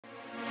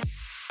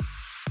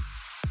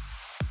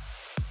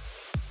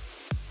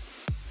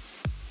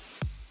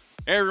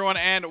Hey everyone,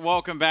 and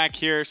welcome back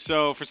here.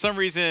 So for some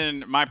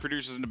reason, my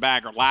producers in the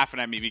back are laughing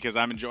at me because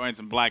I'm enjoying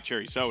some black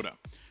cherry soda.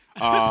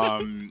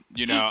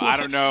 You know, I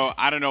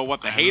don't know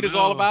what the hate is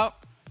all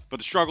about, but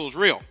the struggle is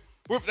real.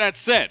 With that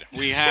said,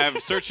 we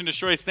have Search and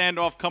Destroy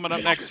standoff coming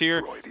up next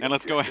here, and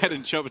let's go ahead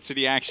and jump into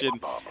the action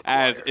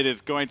as it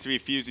is going to be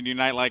Fuse and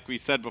UNiTE like we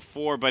said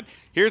before. But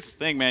here's the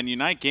thing, man.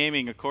 UNiTE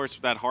Gaming, of course,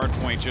 with that hard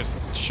point, just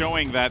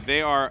showing that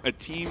they are a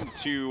team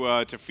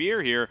to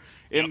fear here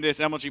in this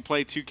MLG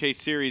Play 2K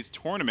Series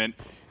tournament.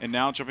 And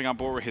now jumping on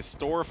board with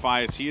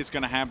Historify, as he is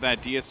going to have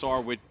that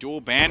DSR with dual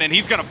ban, and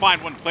he's going to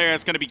find one player.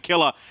 That's going to be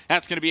Killa.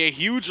 That's going to be a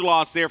huge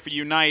loss there for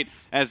UNiTE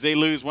as they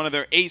lose one of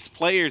their ace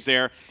players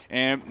there.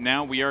 And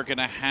now we are going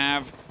to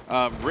have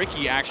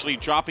Ricky actually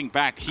dropping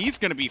back. He's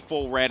going to be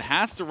full red,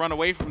 has to run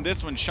away from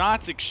this one.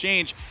 Shots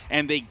exchange,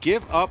 and they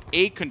give up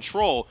a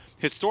control.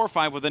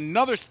 Historify with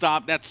another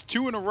stop. That's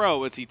 2 in a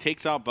row as he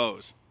takes out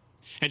Bose.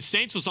 And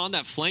Saints was on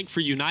that flank for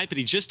UNiTE, but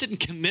he just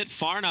didn't commit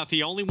far enough.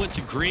 He only went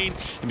to green,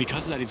 and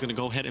because of that, he's going to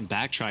go ahead and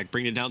backtrack,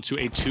 bring it down to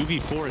a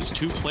 2v4 as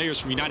 2 players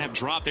from UNiTE have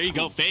dropped. There you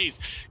go, FaZe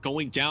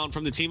going down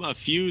from the team of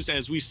Fuse.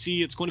 As we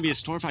see, it's going to be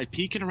Historify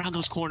peeking around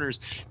those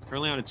corners.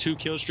 Currently on a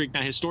 2-kill streak.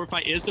 Now,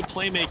 Historify is the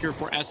playmaker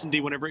for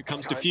S&D whenever it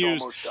comes to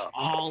Fuse.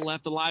 All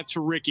left alive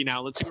to Ricky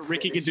now. Let's see what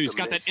Ricky can do. He's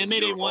got that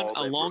M8A1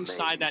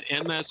 alongside that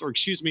MS, or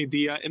excuse me,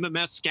 the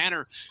MMS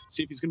scanner.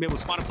 See if he's going to be able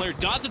to spot a player.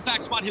 Does, in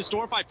fact, spot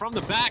Historify from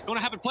the back. Going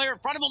to have a player in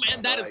front of him,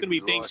 and that is going to be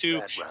Thing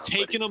 2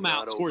 taking him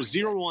out. Score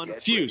 0-1.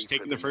 Fuse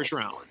taking the first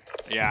round.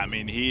 Yeah, I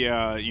mean, he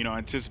you know,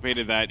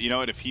 anticipated that, you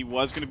know, if he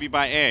was going to be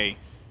by A,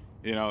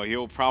 you know,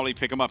 he'll probably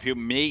pick him up. He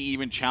may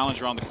even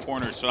challenge around the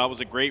corner. So that was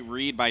a great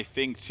read by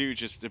Thing 2,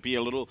 just to be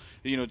a little,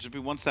 you know, just be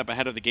one step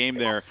ahead of the game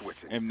there.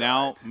 And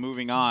now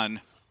moving on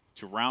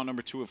to round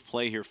number 2 of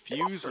play here.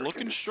 Fuse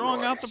looking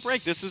strong out the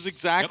break. This is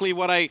exactly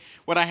what I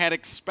had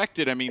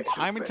expected. I mean,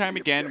 time and time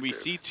again, we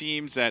see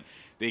teams that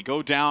they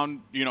go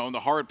down, you know, in the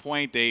hard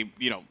point, they,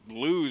 you know,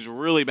 lose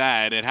really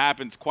bad. It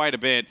happens quite a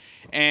bit.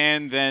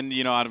 And then,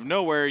 you know, out of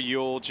nowhere,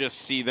 you'll just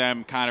see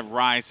them kind of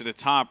rise to the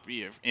top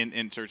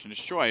in Search and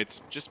Destroy.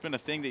 It's just been a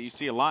thing that you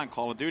see a lot in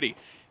Call of Duty.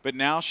 But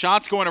now,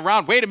 shots going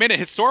around. Wait a minute,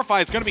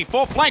 Historify is going to be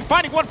full flank.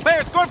 Finding one player,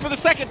 it's going for the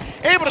second.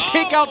 Able to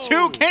take out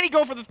 2. Can he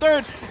go for the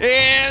third?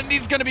 And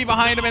he's going to be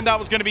behind him, and that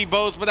was going to be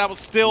Bose, but that was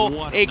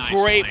still a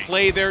great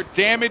play there.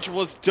 Damage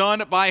was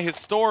done by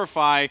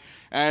Historify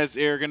as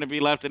they're going to be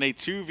left in a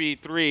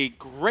 2v3.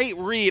 Great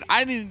read.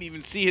 I didn't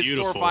even see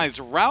Historify's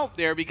route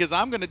there because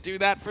I'm going to do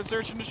that for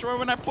Search and Destroy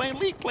when I play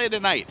League Play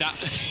tonight.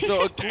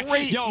 So a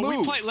great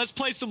move. Let's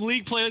play some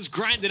League Play. Let's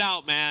grind it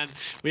out, man.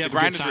 We have a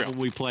good time when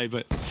we play,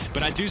 but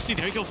I do see,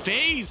 there you go,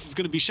 FaZe is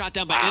going to be shot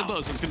down by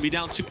Embos. It's going to be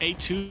down to a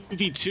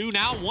 2v2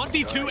 now.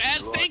 1v2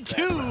 as Thing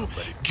 2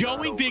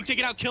 going big,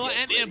 taking out Killa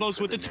and Embos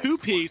with a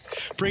 2-piece,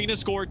 bringing the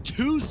score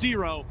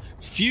 2-0.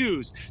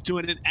 Fuse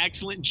doing an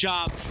excellent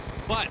job,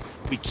 but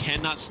we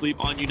cannot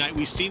sleep on UNiTE.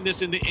 We've seen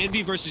this in the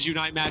Envy versus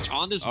UNiTE match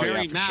on this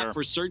very map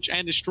for Search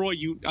and Destroy.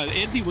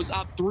 Envy was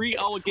up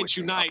 3-0 against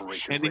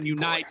UNiTE, and then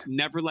UNiTE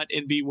never let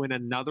Envy win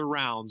another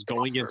round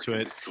going into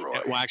it.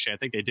 Well, actually, I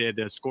think they did.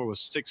 The score was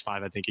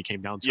 6-5. I think it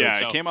came down to it.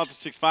 Yeah, it came out to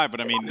 6-5,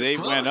 but I mean, they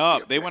went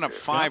up. They went up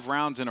 5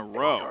 rounds in a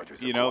row.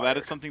 You know, that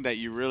is something that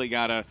you really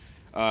gotta.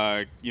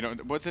 You know,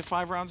 what's it,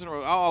 5 rounds in a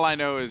row? All I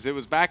know is it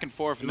was back and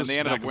forth, and then they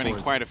ended up winning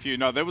quite a few.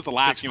 No, that was the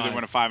last game they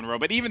won a 5 in a row.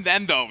 But even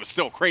then, though, it was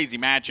still a crazy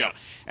matchup.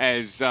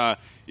 As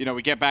you know,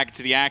 we get back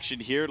to the action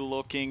here,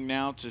 looking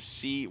now to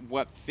see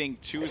what Thing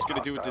 2 is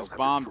going to do with this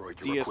bomb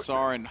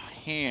DSR in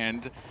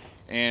hand.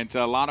 And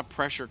a lot of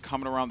pressure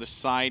coming around the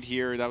side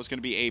here. That was going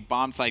to be a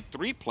bomb site.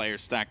 3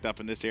 players stacked up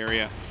in this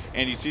area.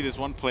 And you see this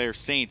one player,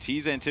 Saints.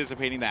 He's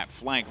anticipating that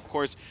flank. Of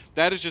course,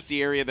 that is just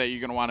the area that you're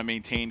going to want to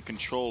maintain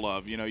control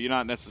of. You know, you're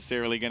not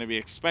necessarily going to be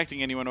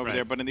expecting anyone over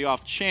there, but in the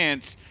off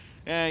chance,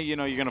 you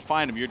know, you're going to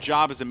find them. Your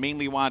job is to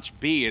mainly watch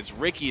B as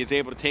Ricky is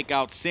able to take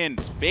out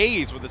Sins.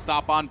 FaZe with a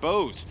stop on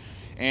Bose.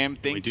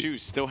 And Thing 2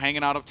 still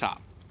hanging out up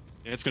top.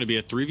 It's going to be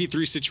a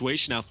 3v3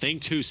 situation now. Thing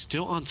 2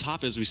 still on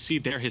top as we see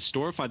there.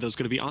 Historify, though, is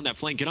going to be on that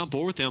flank. Get on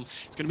board with him.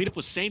 He's going to meet up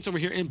with Saints over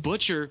here, and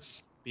Butcher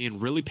being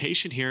really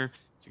patient here.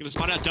 He's going to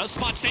spot out. Does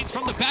spot Saints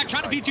from the back,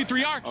 trying to beat you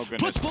 3R.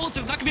 Puts bullets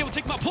in, not going to be able to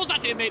take him out. Pulls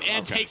out the inmate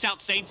and takes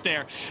out Saints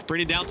there.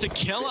 Bringing it down to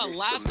Killa.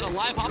 Last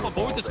alive hop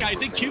aboard. This guy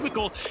is in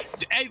Cubicle.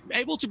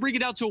 Able to bring it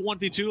down to a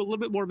 1v2. A little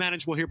bit more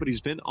manageable here, but he's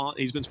been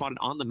spotted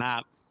on the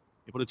map.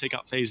 Able to take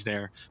out FaZe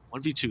there.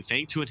 1v2.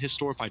 Thing 2 and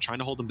Historify trying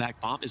to hold them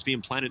back. Bomb is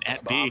being planted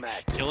at B.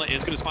 Killa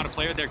is going to spot a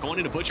player there. Going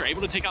into Butcher.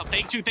 Able to take out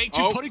Thing 2. Thing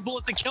 2 putting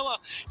bullets in Killa.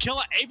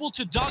 Killa able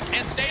to dunk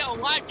and stay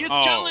alive. Gets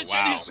challenged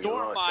and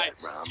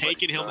Historify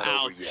taking him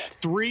out.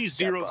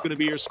 3-0 is going to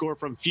be your score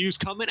from Fuse.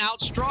 Coming out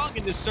strong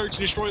in this Search and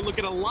Destroy.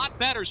 Looking a lot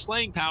better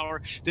slaying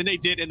power than they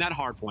did in that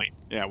hard point.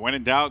 Yeah, when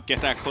in doubt, get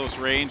that close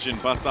range and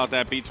bust out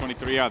that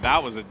B-23 out.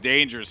 That was a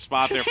dangerous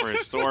spot there for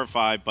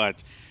Historify,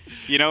 but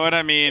you know what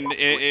I mean?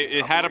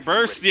 It had a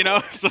burst, you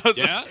know, so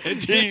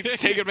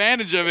take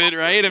advantage of it,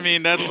 right? I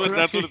mean, that's what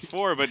it's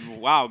for. But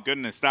wow,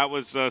 goodness, that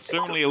was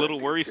certainly a little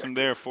worrisome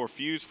there for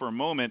Fuse for a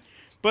moment.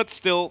 But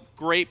still,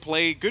 great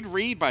play, good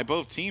read by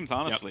both teams,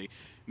 honestly.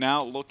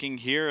 now looking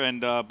here,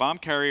 and bomb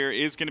carrier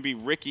is going to be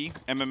Ricky,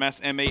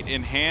 MMS M8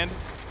 in hand.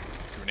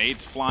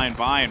 Grenades flying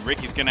by, and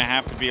Ricky's going to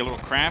have to be a little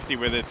crafty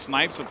with it.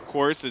 Snipes, of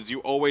course, as you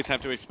always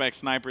have to expect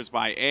snipers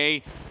by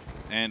A.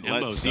 And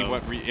let's see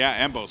what...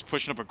 yeah, Embo's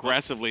pushing up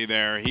aggressively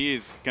there. He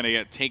is going to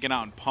get taken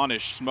out and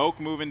punished. Smoke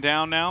moving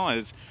down now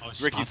as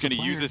Ricky's going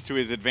to use this to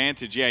his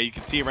advantage. Yeah, you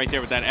can see it right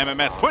there with that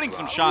MMS. Putting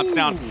some shots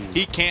down.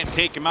 He can't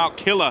take him out.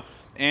 Killa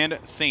and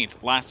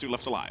Saint, last two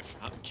left alive.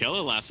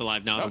 Killa last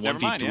alive now. The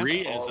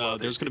 1v3 is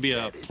there's going to be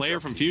a player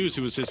from Fuse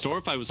who was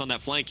Historified, was on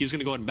that flank. He's going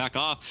to go ahead and back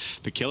off.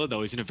 But Killa,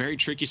 though, he's in a very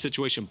tricky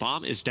situation.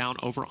 Bomb is down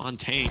over on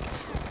Tank.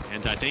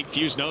 And I think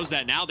Fuse knows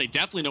that now. They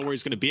definitely know where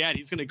he's going to be at.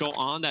 He's going to go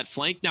on that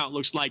flank now, it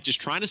looks like. Just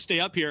trying to stay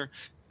up here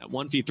at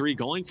 1v3,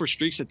 going for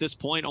streaks at this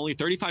point. Only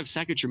 35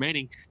 seconds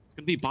remaining. It's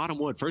going to be bottom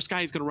wood. First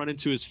guy he's going to run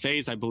into his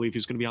FaZe, I believe.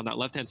 He's going to be on that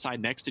left-hand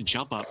side next to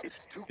jump up.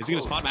 Is he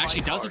going to spot him?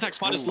 Actually does, in fact,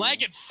 spot his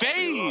leg. And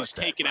FaZe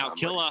taking out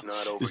Killa.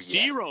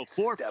 0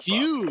 for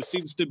Fuse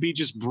seems to be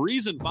just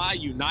breezing by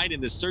UNiTE in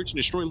this search and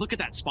destroy. Look at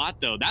that spot,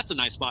 though. That's a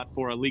nice spot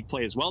for a league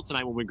play as well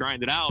tonight when we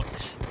grind it out.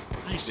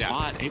 Nice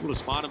spot, able to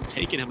spot him,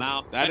 taking him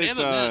out. That is,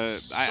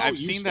 I've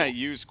seen that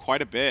used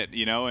quite a bit,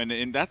 you know,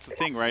 and that's the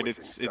thing, right?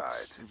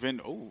 It's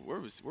been, oh,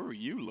 where were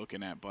you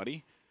looking at,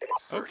 buddy?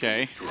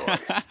 Okay,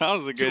 that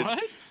was a good.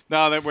 What?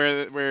 No, that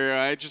where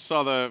I just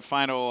saw the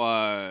final,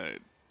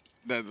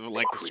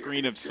 the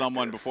screen of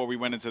someone before we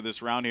went into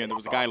this round here, and there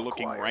was a guy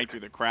looking right through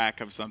the crack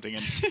of something,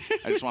 and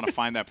I just want to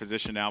find that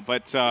position now.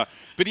 But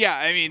yeah,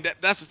 I mean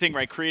that's the thing,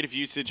 right? Creative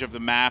usage of the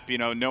map, you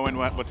know, knowing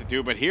what to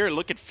do. But here,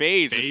 look at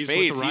FaZe. FaZe with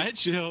the riot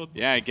shield.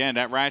 Yeah, again,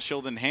 that riot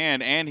shield in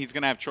hand, and he's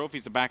gonna have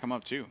trophies to back him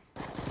up too.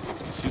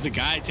 He's a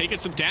guy taking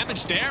some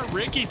damage there.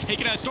 Ricky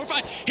taking out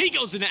Stormfire. He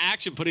goes into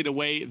action, putting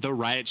away the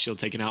riot shield,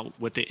 taken out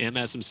with the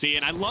MSMC.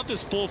 And I love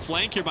this full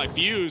flank here by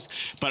Fuse.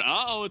 But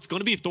it's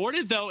going to be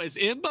thwarted though, as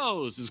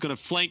Imbos is going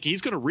to flank.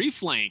 He's going to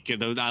reflank.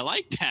 And I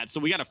like that. So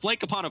we got a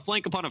flank upon a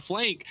flank upon a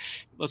flank.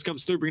 Let's come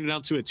through, bringing it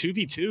down to a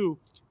 2v2.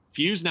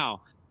 Fuse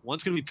now.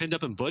 One's going to be pinned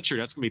up and butchered.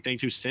 That's going to be Thing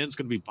 2. Sin's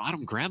going to be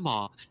bottom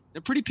grandma.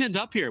 They're pretty pinned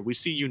up here. We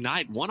see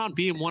UNiTE, one on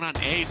B and one on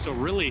A. So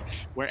really,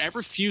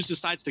 wherever Fuse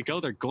decides to go,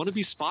 they're going to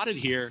be spotted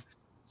here.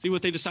 See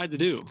what they decide to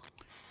do.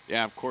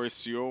 Yeah, of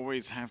course, you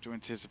always have to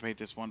anticipate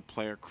this one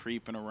player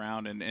creeping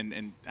around,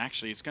 and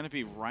actually it's going to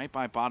be right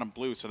by bottom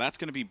blue, so that's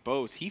going to be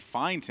Bose. He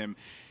finds him,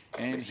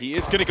 and he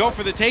is going to go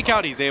for the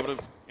takeout. He's able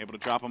to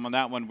drop him on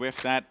that one with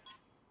that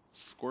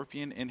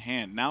Scorpion in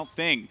hand. Now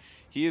Thing,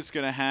 he is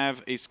going to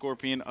have a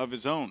Scorpion of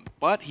his own,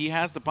 but he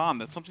has the bomb.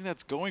 That's something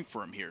that's going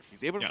for him here. If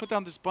he's able to put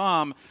down this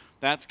bomb,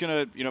 that's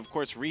going to, of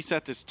course,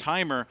 reset this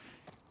timer.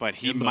 But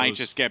he might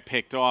just get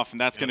picked off, and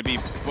that's going to be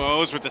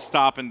Bose with the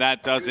stop, and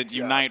that does it.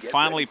 UNiTE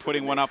finally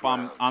putting one up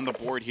on the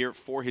board here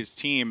for his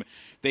team.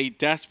 They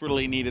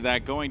desperately needed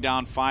that. Going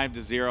down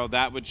 5-0,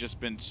 that would just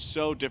been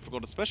so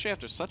difficult, especially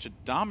after such a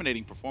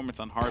dominating performance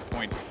on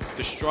Hardpoint,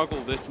 to struggle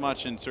this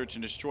much in Search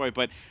and Destroy.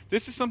 But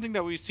this is something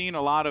that we've seen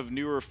a lot of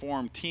newer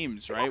formed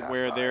teams, right,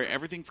 where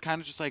everything's kind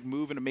of just like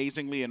moving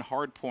amazingly in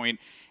Hardpoint,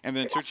 and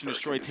then Search and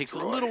Destroy takes a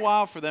little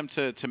while for them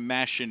to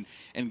mesh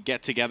and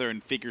get together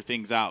and figure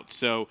things out.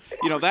 So,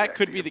 that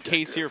could be the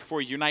case here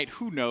for UNiTE.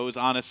 Who knows,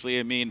 honestly?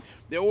 I mean,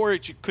 or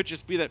it could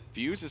just be that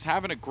Fuse is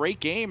having a great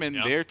game and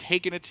they're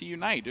taking it to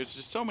UNiTE. There's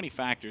just so many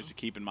factors to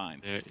keep in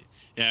mind.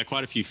 Yeah,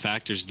 quite a few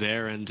factors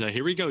there. And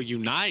here we go.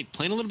 UNiTE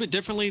playing a little bit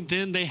differently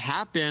than they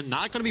have been.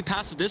 Not going to be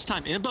passive this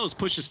time. Imbos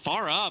pushes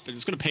far up, and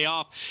it's going to pay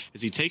off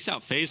as he takes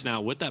out FaZe now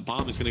with that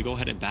bomb. He's going to go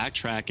ahead and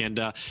backtrack, and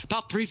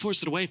about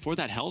 3/4 of the way for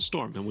that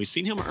Hellstorm. And we've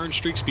seen him earn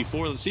streaks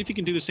before. Let's see if he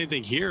can do the same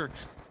thing here.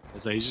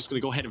 As he's just going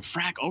to go ahead and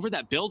frag over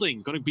that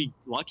building. Going to be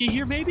lucky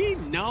here, maybe?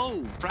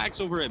 No. Frags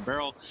over at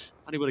Barrel.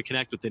 Not able to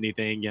connect with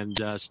anything, and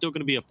still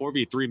going to be a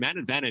 4v3 man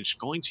advantage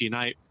going to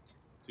UNiTE.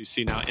 So you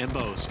see now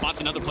Embo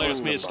spots another player that's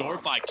made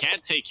Historified.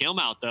 Can't take him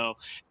out, though.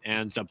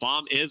 And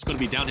Bomb is going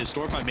to be down.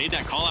 Historified made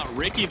that call out.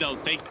 Ricky, though,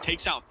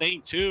 takes out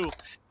Thing 2.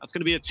 That's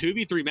going to be a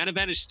 2v3 man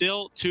advantage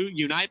still to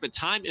UNiTE, but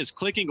time is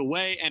clicking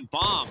away, and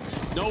Bomb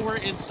nowhere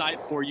in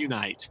sight for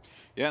UNiTE.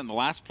 Yeah, and the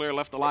last player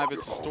left alive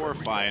is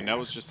Historify, and that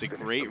was just a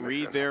great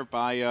read there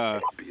by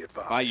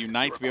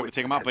UNiTE to be able to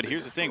take him out. But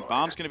here's the thing,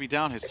 Bomb's going to be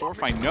down.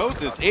 Historify knows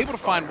this, able to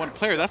find one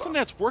player. That's something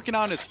that's working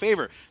out in his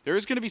favor. There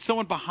is going to be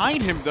someone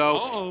behind him,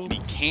 though, and he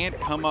can't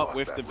come up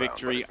with the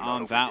victory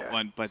on that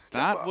one. But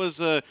that was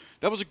a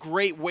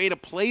great way to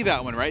play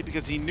that one, right?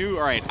 Because he knew,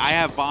 all right, I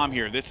have Bomb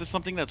here. This is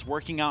something that's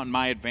working out in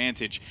my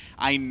advantage.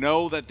 I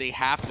know that they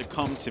have to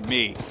come to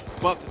me.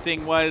 But the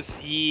thing was,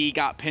 he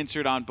got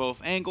pincered on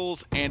both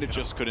angles, and it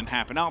just couldn't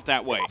happen out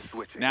that way.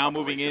 Now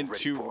moving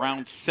into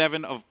round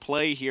 7 of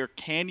play here,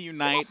 can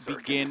UNiTE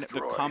begin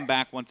the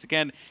comeback once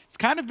again? It's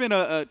kind of been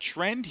a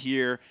trend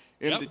here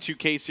in the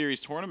 2K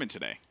Series tournament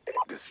today.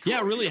 Yeah,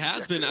 it really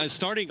has been.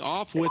 Starting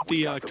off with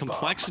the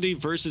complexity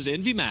versus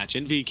Envy match.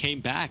 Envy came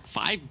back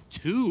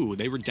 5-2.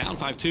 They were down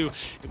 5-2,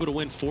 able to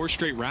win 4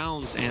 straight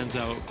rounds, and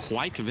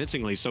quite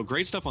convincingly. So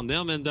great stuff on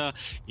them. And,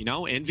 you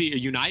know,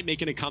 UNiTE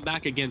making a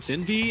comeback against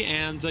Envy.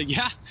 And,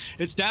 yeah,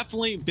 it's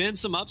definitely been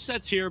some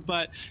upsets here,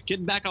 but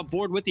getting back on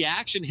board with the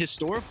action.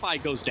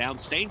 Historify goes down.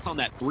 Saints on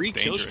that 3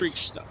 kill streak.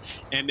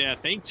 And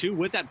Thing 2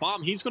 with that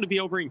bomb. He's going to be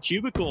over in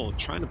Cubicle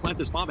trying to plant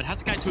this bomb. It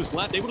has a guy to his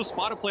left, able to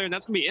spot a player, and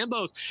that's going to be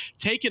Imbos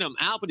taking him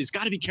out, but he's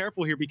got to be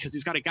careful here because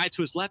he's got a guy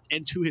to his left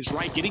and to his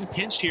right getting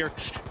pinched here.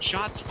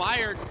 Shots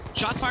fired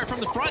from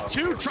the front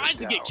too, tries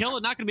to get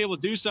Killa, not going to be able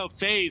to do so.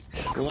 FaZe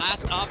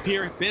last up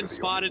here, been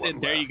spotted,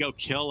 and there you go,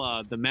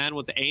 Killa, the man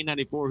with the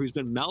A94 who's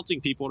been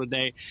melting people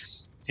today,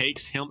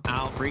 takes him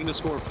out, bringing the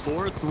score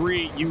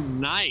 4-3.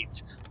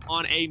 UNiTE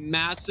on a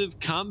massive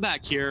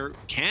comeback here.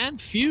 Can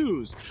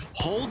Fuse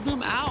hold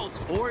them out,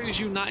 or is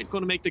UNiTE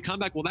going to make the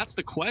comeback? Well, that's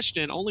the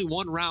question. Only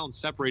 1 round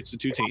separates the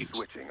 2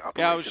 teams.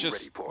 Yeah, I was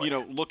just, you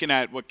know, looking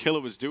at what Killa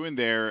was doing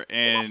there,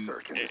 and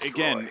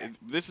again,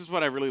 this is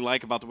what I really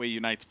like about the way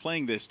UNiTE's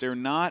playing this. They're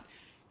not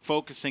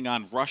focusing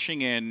on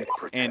rushing in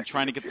and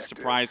trying to get the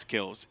surprise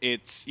kills.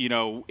 It's, you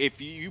know, if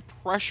you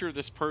pressure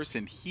this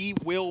person, he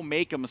will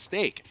make a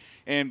mistake.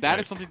 And that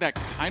is something that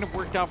kind of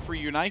worked out for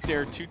UNiTE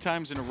there 2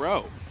 times in a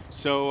row.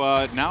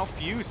 So now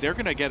Fuse, they're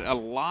going to get a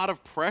lot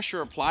of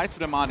pressure applied to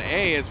them on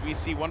A as we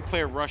see one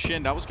player rush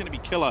in. That was going to be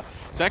Killa.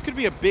 So that could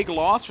be a big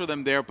loss for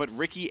them there, but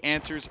Ricky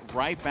answers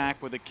right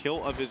back with a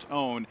kill of his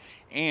own.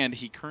 And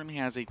he currently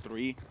has a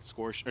 3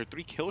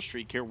 kill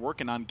streak here,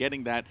 working on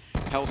getting that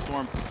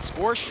Hellstorm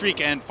score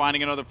streak and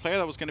finding another player.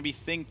 That was going to be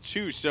Thing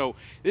 2. So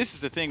this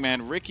is the thing,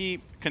 man.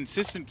 Ricky,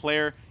 consistent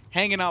player,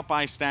 hanging out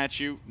by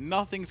statue.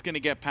 Nothing's going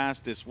to get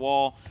past this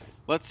wall.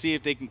 Let's see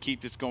if they can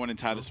keep this going and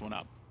tie this one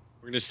up.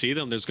 We're going to see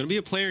them. There's going to be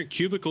a player in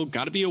Cubicle.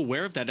 Got to be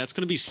aware of that. That's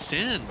going to be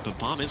Sin. The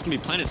bomb is going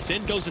to be planted.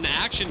 Sin goes into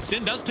action.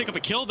 Sin does pick up a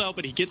kill, though,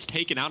 but he gets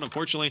taken out,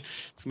 unfortunately.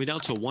 It's going to be down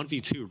to a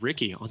 1v2.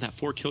 Ricky on that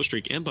 4 kill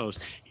streak. Imbos,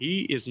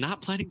 he is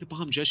not planting the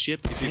bomb just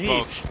yet. But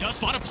does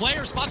spot a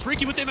player. Spots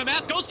Ricky with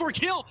MMS. Goes for a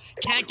kill.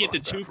 Can't get the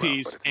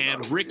 2-piece.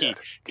 And Ricky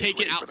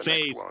taking out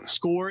FaZe.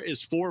 Score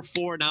is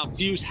 4-4. Now,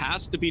 Fuse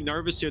has to be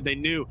nervous here. They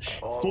knew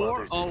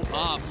 4-0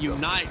 up.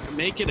 UNiTE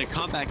making a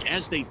comeback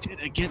as they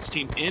did against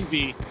Team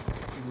Envy.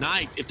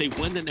 UNiTE, if they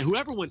win, then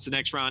whoever wins the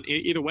next round,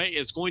 either way,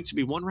 is going to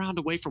be 1 round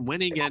away from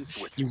winning. And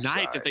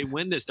UNiTE, if they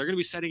win this, they're going to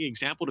be setting an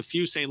example to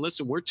Fuse, saying,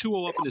 listen, we're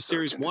 2-0 up in the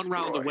series, 1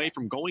 round away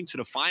from going to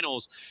the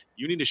finals.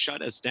 You need to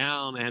shut us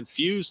down. And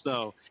Fuse,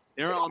 though,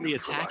 they're on the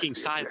attacking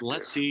side.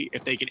 Let's see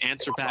if they can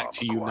answer back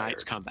to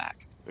UNiTE's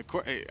comeback.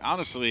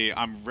 Honestly,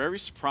 I'm very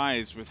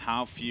surprised with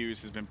how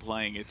Fuse has been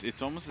playing.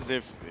 It's almost as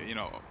if, you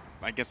know,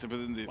 I guess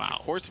within the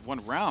course of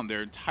 1 round,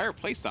 their entire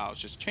playstyle has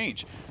just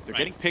changed. They're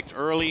getting picked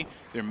early.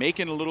 They're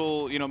making a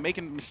little, you know,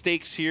 making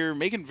mistakes here,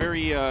 making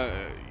very, you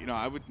know,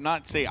 I would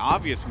not say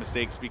obvious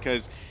mistakes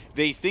because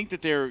they think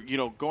that they're, you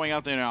know, going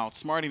out there and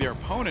outsmarting their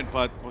opponent,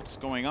 but what's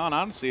going on,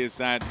 honestly, is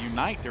that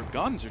UNiTE, their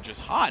guns are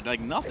just hot. Like,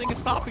 nothing is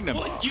stopping them.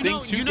 Well,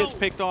 Thing 2 gets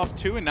picked off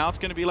too, and now it's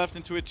going to be left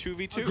into a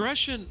 2v2.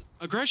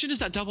 Aggression is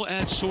that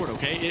double-edged sword,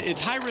 okay?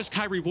 It's high risk,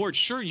 high reward.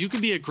 Sure, you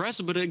can be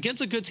aggressive, but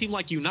against a good team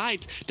like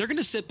UNiTE, they're going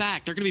to sit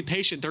back. They're going to be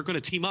patient. They're going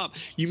to team up.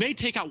 You may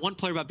take out one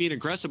player by being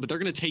aggressive, but they're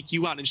going to take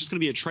you out. And it's just going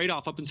to be a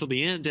trade-off up until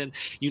the end. And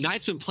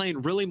UNiTE's been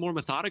playing really more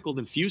methodical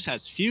than Fuse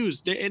has.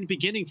 Fuse, in the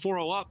beginning,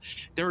 4-0 up,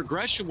 their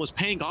aggression was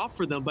paying off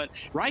for them. But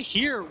right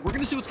here, we're going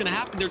to see what's going to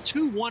happen. They're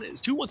 2-1.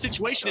 It's 2-1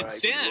 situation. It's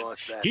Sin.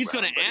 He's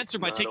going to answer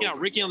by taking out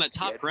Ricky on that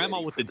top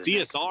grandma with the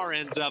DSR.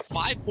 And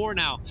 5-4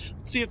 now.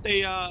 Let's see if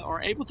they are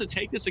able to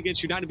take this against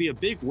UNiTE to be a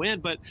big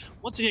win. But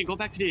once again, go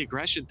back to the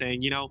aggression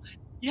thing. You know,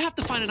 you have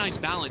to find a nice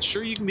balance.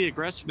 Sure, you can be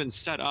aggressive and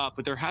set up,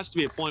 but there has to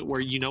be a point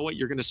where, you know what,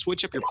 you're going to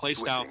switch up your play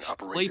style,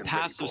 play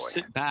passive,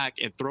 sit back,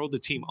 and throw the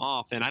team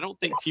off. And I don't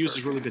think Fuse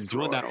has really been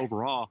doing that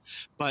overall,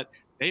 but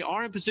they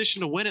are in position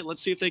to win it.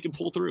 Let's see if they can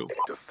pull through.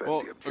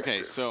 Well,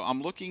 okay, so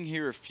I'm looking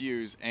here at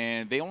Fuse,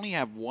 and they only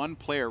have 1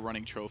 player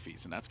running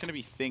trophies, and that's going to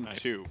be Thing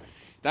 2.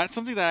 That's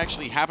something that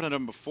actually happened to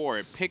them before.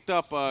 It picked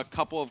up a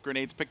couple of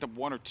grenades, picked up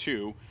 1 or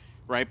 2,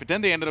 right? But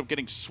then they ended up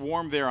getting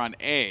swarmed there on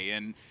A.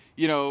 And,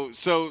 you know,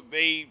 so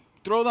they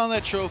throw down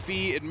that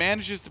trophy. It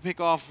manages to pick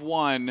off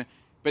 1.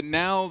 But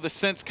now the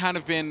scent's kind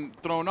of been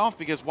thrown off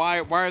because why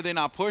are they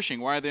not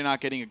pushing? Why are they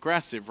not getting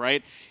aggressive,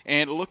 right?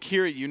 And look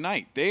here at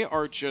UNiTE. They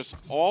are just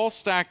all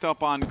stacked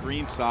up on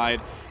green side,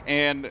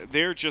 and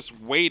they're just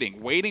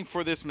waiting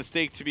for this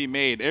mistake to be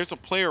made. There's a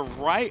player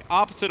right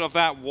opposite of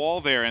that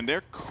wall there, and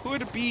there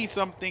could be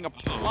something,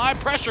 apply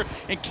pressure,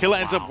 and Killa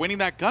ends up winning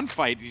that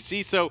gunfight. You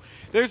see, so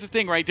there's the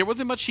thing, right? There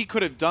wasn't much he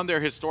could have done there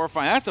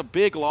Historify. That's a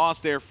big loss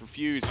there for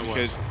Fuse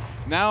because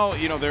now,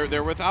 you know,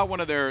 they're without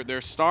one of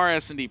their star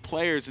S&D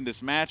players in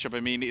this matchup. I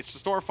mean, it's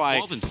Storify.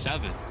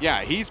 12-7.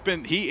 Yeah,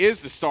 he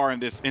is the star in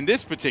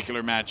this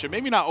particular matchup.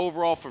 Maybe not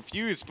overall for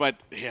Fuse, but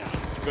yeah,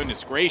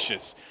 goodness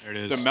gracious. There it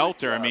is. The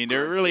melter. I mean,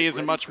 there really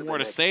isn't much more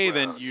to say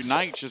than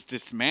UNiTE just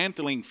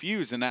dismantling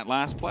Fuse in that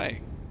last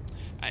play.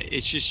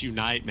 It's just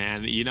UNiTE,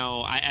 man. You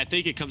know, I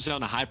think it comes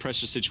down to high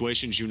pressure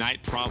situations.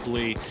 UNiTE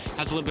probably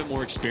has a little bit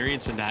more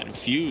experience in that. And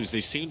Fuse,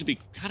 they seem to be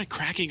kind of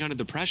cracking under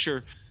the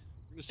pressure.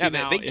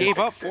 Yeah, they gave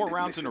up 4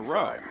 rounds in a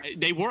row.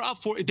 They were up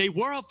 4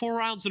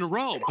 rounds in a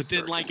row, but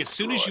then like as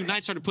soon as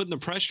UNiTE started putting the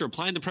pressure,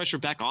 applying the pressure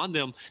back on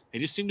them, they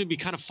just seem to be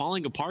kind of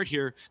falling apart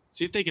here.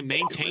 See if they can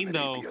maintain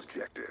though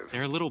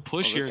their little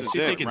push here and see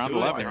if they can round do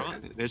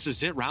 11. it. This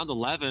is it, round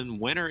 11.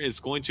 Winner is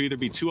going to either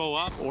be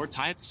 2-0 up or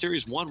tie up the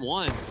series 1-1.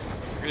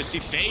 We're going to see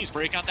FaZe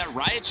break out that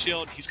riot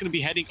shield. He's going to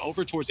be heading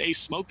over towards A.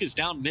 Smoke is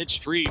down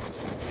mid-street.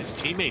 His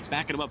teammates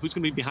backing him up. Who's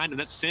going to be behind him?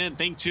 That's Sin.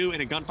 Thing 2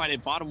 in a gunfight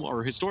at bottom,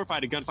 or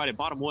Historified a gunfight at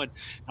Bottomwood.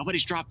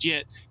 Nobody's dropped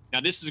yet.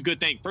 Now, this is a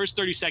good thing. First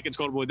 30 seconds,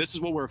 Golden Boy. This is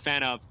what we're a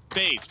fan of.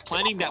 FaZe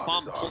planting that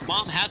bomb.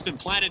 Bomb has been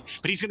planted,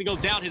 but he's going to go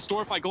down.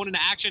 Historified going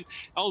into action.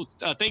 Oh,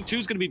 Thing 2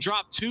 is going to be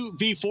dropped.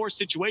 2v4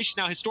 situation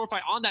now.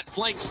 Historified on that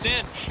flank.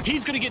 Sin.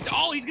 He's going to get,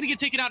 he's going to get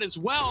taken out as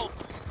well.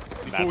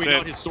 Before we know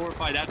it,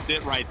 Historified, that's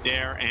it right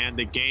there. And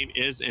the game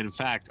is, in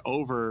fact,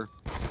 over.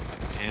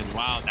 And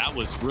wow, that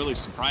was really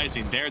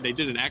surprising there. They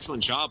did an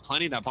excellent job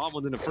planting that bomb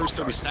within the first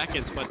 30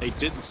 seconds, but they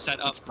didn't set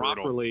up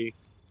properly.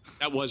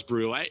 That was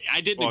brutal.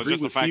 I didn't agree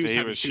just with the fact Fuse that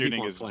he was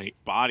shooting his flank.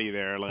 body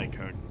there like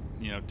a,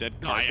 dead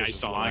carcass. I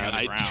saw that.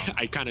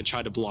 I kind of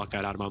tried to block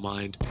that out of my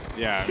mind.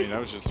 Yeah, I mean, that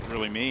was just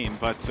really mean.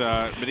 But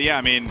yeah,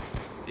 I mean,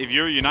 if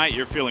you're UNiTE,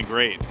 you're feeling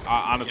great.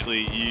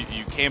 Honestly,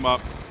 you came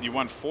up, you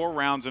won 4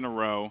 rounds in a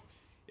row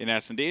in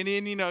S&D,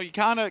 and you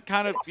kind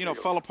of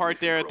fell apart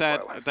there at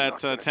that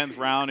 10th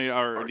round,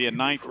 or the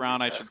 9th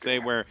round, I should say,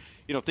 where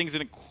things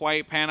didn't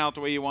quite pan out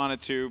the way you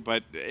wanted to.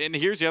 And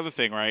here's the other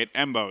thing, right?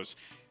 Mbos.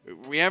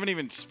 We haven't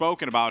even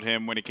spoken about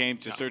him when it came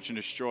to Search and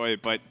Destroy,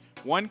 but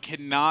one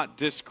cannot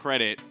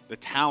discredit the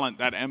talent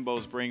that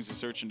Mbos brings to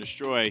Search and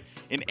Destroy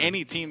in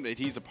any team that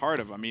he's a part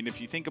of. I mean, if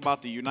you think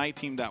about the UNiTE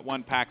team that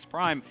won PAX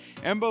Prime,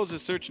 Mbos'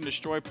 Search and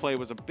Destroy play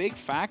was a big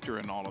factor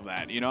in all of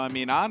that. I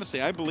mean, honestly,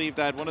 I believe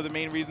that one of the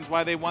main reasons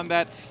why they won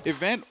that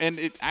event, and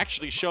it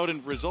actually showed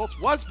in results,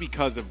 was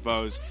because of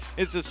Bose.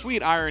 It's a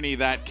sweet irony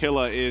that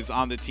Killa is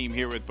on the team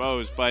here with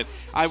Bose, but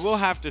I will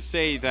have to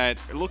say that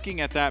looking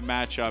at that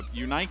matchup,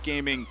 UNiTE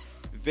Gaming,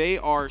 they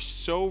are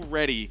so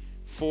ready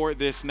for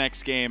this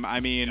next game. I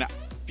mean,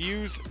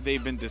 Fuse,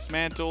 they've been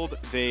dismantled.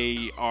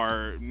 They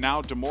are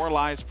now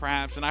demoralized,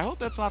 perhaps, and I hope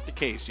that's not the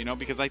case.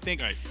 Because I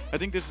think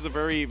this is a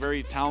very,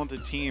 very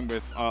talented team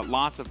with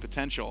lots of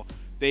potential.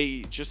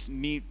 They just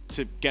need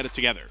to get it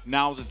together.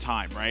 Now's the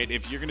time, right?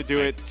 If you're going to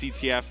do it,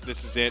 CTF,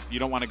 this is it. You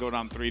don't want to go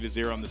down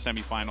 3-0 in the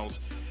semifinals.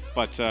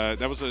 But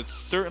that was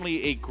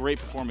certainly a great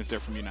performance there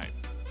from UNiTE.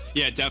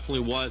 Yeah, it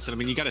definitely was. And I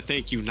mean, you got to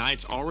think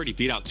UNiTE's already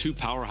beat out 2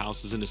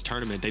 powerhouses in this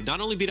tournament. They not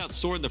only beat out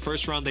Sword in the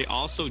first round, they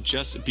also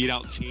just beat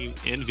out Team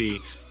Envy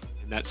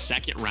in that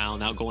second round,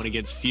 now going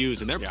against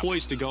Fuse. And they're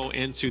poised to go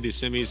into the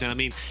semis. And I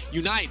mean,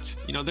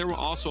 UNiTE, they were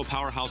also a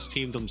powerhouse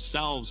team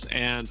themselves.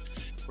 And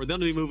for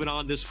them to be moving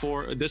on this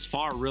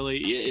far really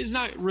is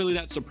not really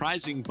that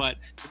surprising, but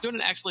they're doing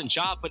an excellent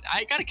job. But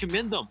I got to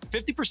commend them.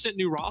 50%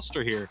 new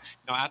roster here.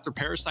 After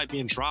Parasite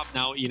being dropped,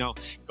 now,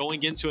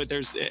 going into it,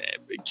 there's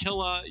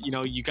Killa,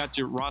 you got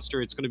your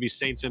roster. It's going to be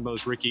Saints,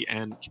 Mbos, Ricky,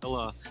 and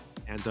Killa.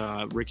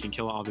 And Ricky and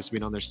Killa obviously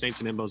being on there,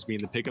 Saints and Mbos being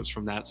the pickups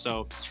from that.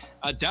 So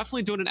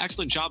definitely doing an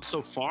excellent job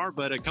so far.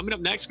 But coming up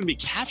next, going to be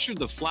capture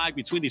the flag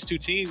between these two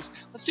teams.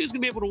 Let's see who's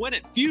going to be able to win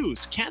it.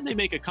 Fuse, can they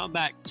make a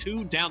comeback?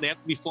 2 down. They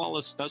have to be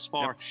flawless thus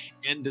far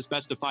in this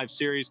best-of-5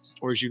 series.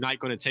 Or is UNiTE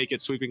going to take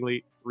it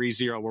sweepingly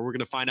 3-0? Where we're going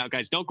to find out,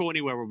 guys. Don't go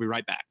anywhere. We'll be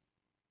right back.